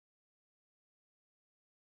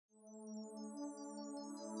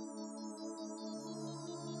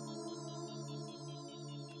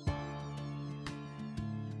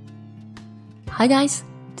Hi guys!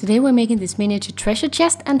 Today we're making this miniature treasure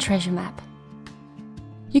chest and treasure map.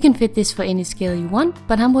 You can fit this for any scale you want,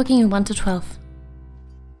 but I'm working in 1 to 12.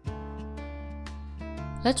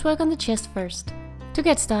 Let's work on the chest first. To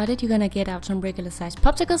get started, you're gonna get out some regular sized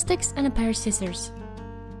popsicle sticks and a pair of scissors.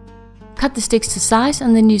 Cut the sticks to size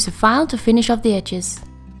and then use a file to finish off the edges.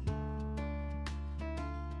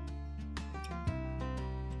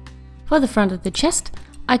 For the front of the chest,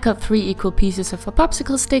 I cut 3 equal pieces of a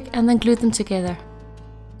popsicle stick and then glued them together.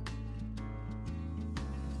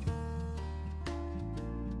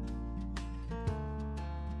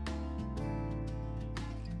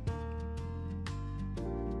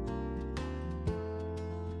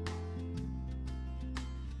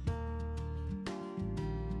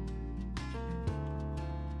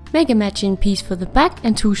 Make a matching piece for the back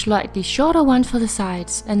and 2 slightly shorter ones for the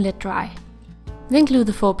sides and let dry. Then glue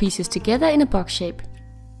the 4 pieces together in a box shape.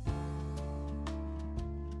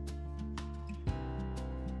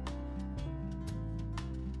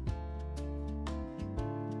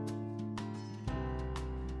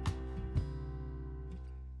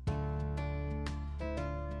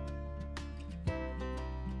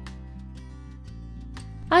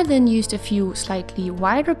 I then used a few slightly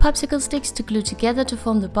wider popsicle sticks to glue together to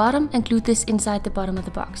form the bottom and glued this inside the bottom of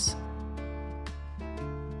the box.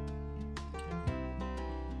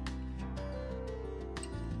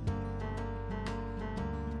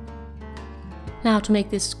 Now to make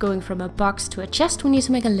this going from a box to a chest, we need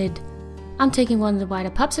to make a lid. I'm taking one of the wider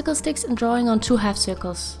popsicle sticks and drawing on 2 half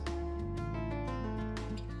circles.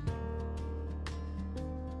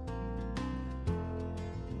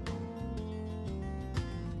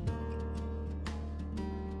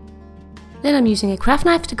 Then I'm using a craft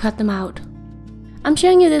knife to cut them out. I'm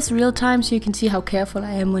showing you this real time so you can see how careful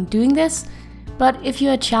I am when doing this, but if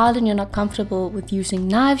you're a child and you're not comfortable with using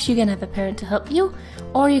knives, you can have a parent to help you,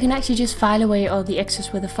 or you can actually just file away all the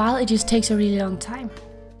excess with a file. It just takes a really long time.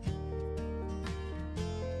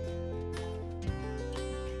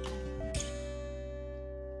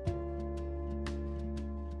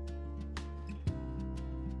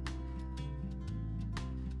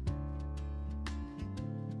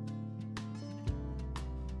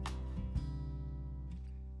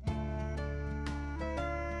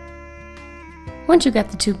 Once you got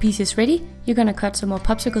the 2 pieces ready, you're gonna cut some more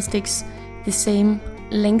popsicle sticks the same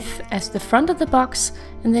length as the front of the box,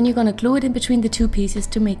 and then you're gonna glue it in between the 2 pieces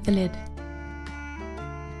to make the lid.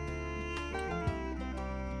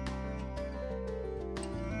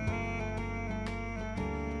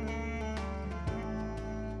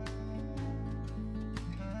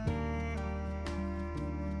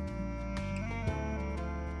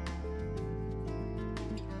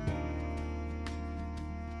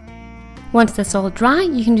 Once that's all dry,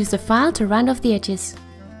 you can use the file to round off the edges.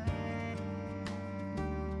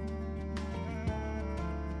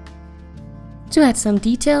 To add some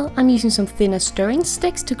detail, I'm using some thinner stirring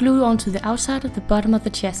sticks to glue onto the outside of the bottom of the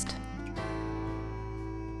chest.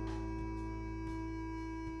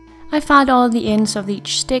 I filed all the ends of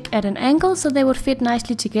each stick at an angle so they would fit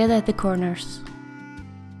nicely together at the corners.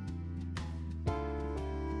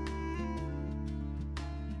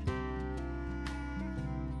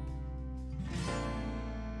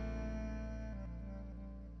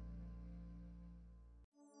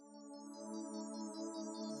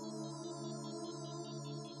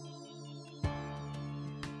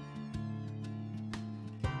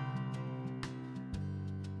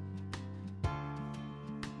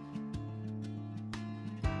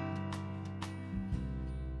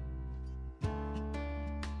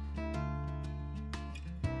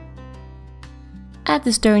 Add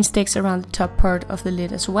the stirring sticks around the top part of the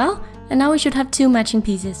lid as well, and now we should have 2 matching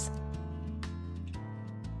pieces.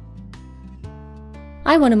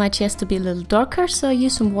 I wanted my chest to be a little darker, so I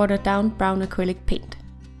used some watered down brown acrylic paint.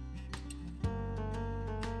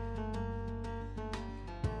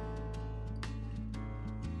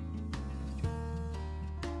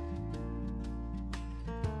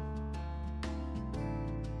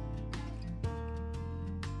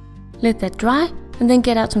 Let that dry and then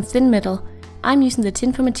get out some thin metal. I'm using the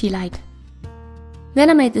tin from a tea light.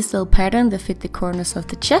 Then I made this little pattern that fit the corners of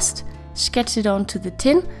the chest, sketched it onto the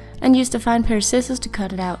tin, and used a fine pair of scissors to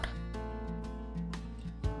cut it out.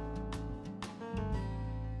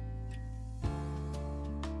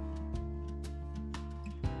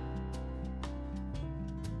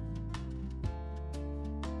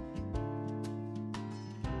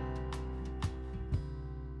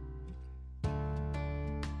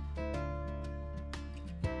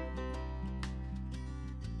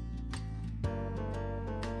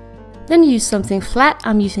 Then use something flat,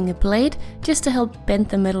 I'm using a blade, just to help bend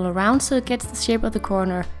the metal around so it gets the shape of the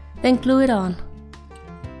corner. then glue it on.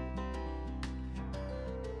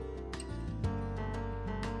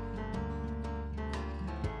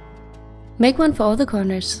 Make one for all the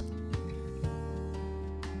corners.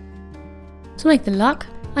 To make the lock,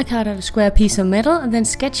 I cut out a square piece of metal and then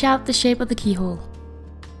sketch out the shape of the keyhole.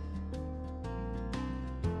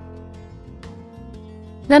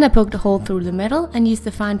 Then I poked a hole through the metal and used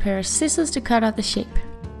a fine pair of scissors to cut out the shape.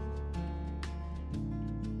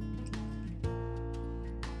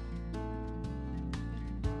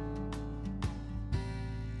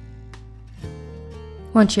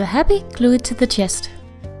 Once you're happy, glue it to the chest.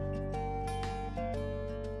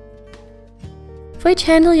 For each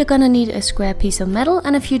handle you're gonna need a square piece of metal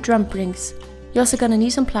and a few jump rings. You're also gonna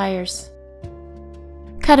need some pliers.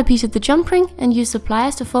 Cut a piece of the jump ring and use the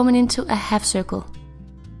pliers to form it into a half circle.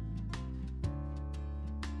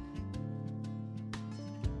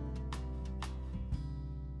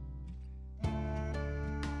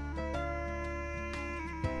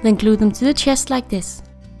 Then glue them to the chest like this.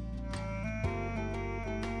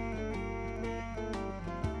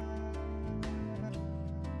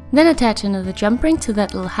 Then attach another jump ring to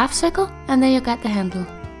that little half circle, and there you got the handle.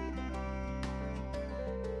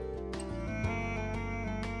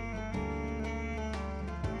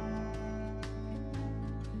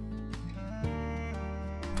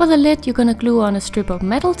 For the lid, you're gonna glue on a strip of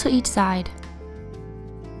metal to each side.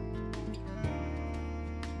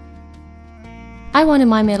 I wanted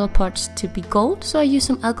my metal parts to be gold, so I used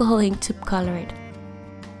some alcohol ink to color it.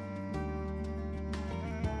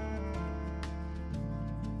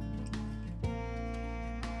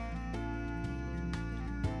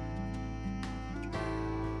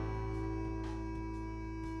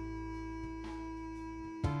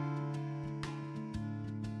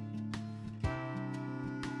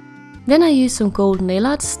 Then I used some gold nail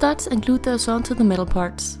art studs and glued those onto the metal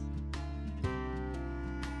parts.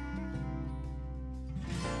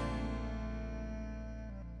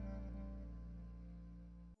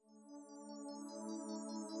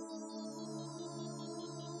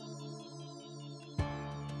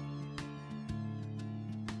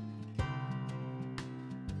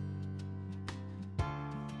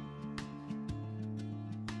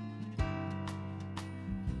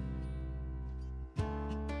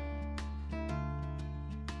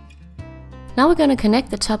 Now we're gonna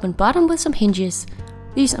connect the top and bottom with some hinges.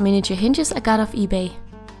 These are miniature hinges I got off eBay.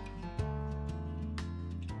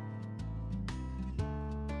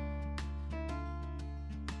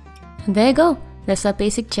 And there you go, that's our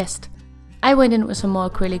basic chest. I went in with some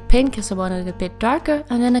more acrylic paint because I wanted it a bit darker,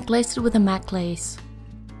 and then I glazed it with a matte glaze.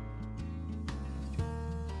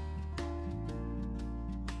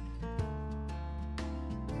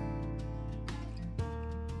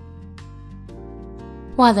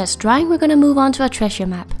 While that's drying, we're gonna move on to our treasure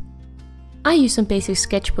map. I used some basic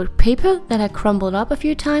sketchbook paper that I crumbled up a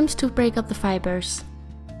few times to break up the fibers.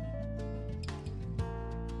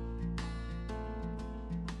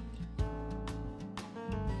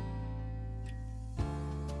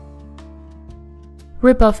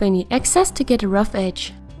 Rip off any excess to get a rough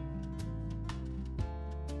edge.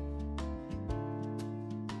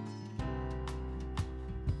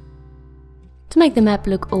 To make the map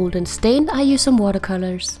look old and stained, I use some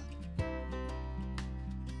watercolors.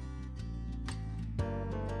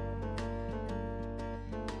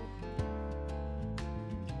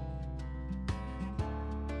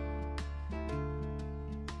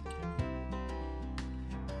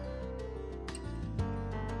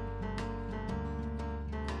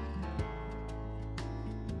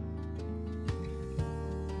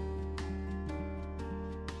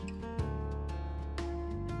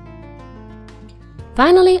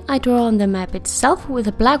 Finally, I draw on the map itself with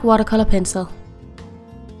a black watercolor pencil.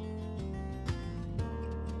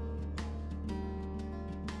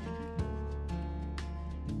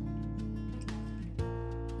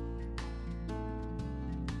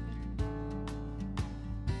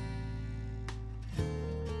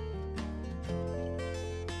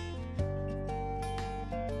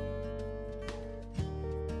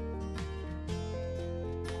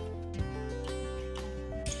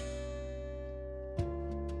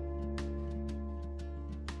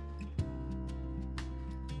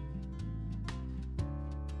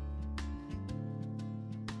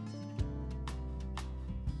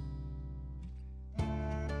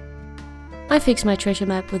 I fix my treasure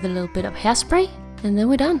map with a little bit of hairspray, and then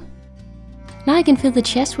we're done. Now you can fill the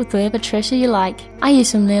chest with whatever treasure you like. I use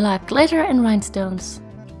some nail art glitter and rhinestones.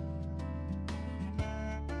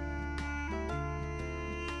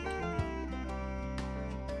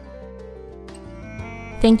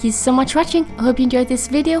 Thank you so much for watching. I hope you enjoyed this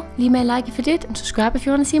video. Leave me a like if you did and subscribe if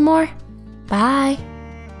you want to see more. Bye!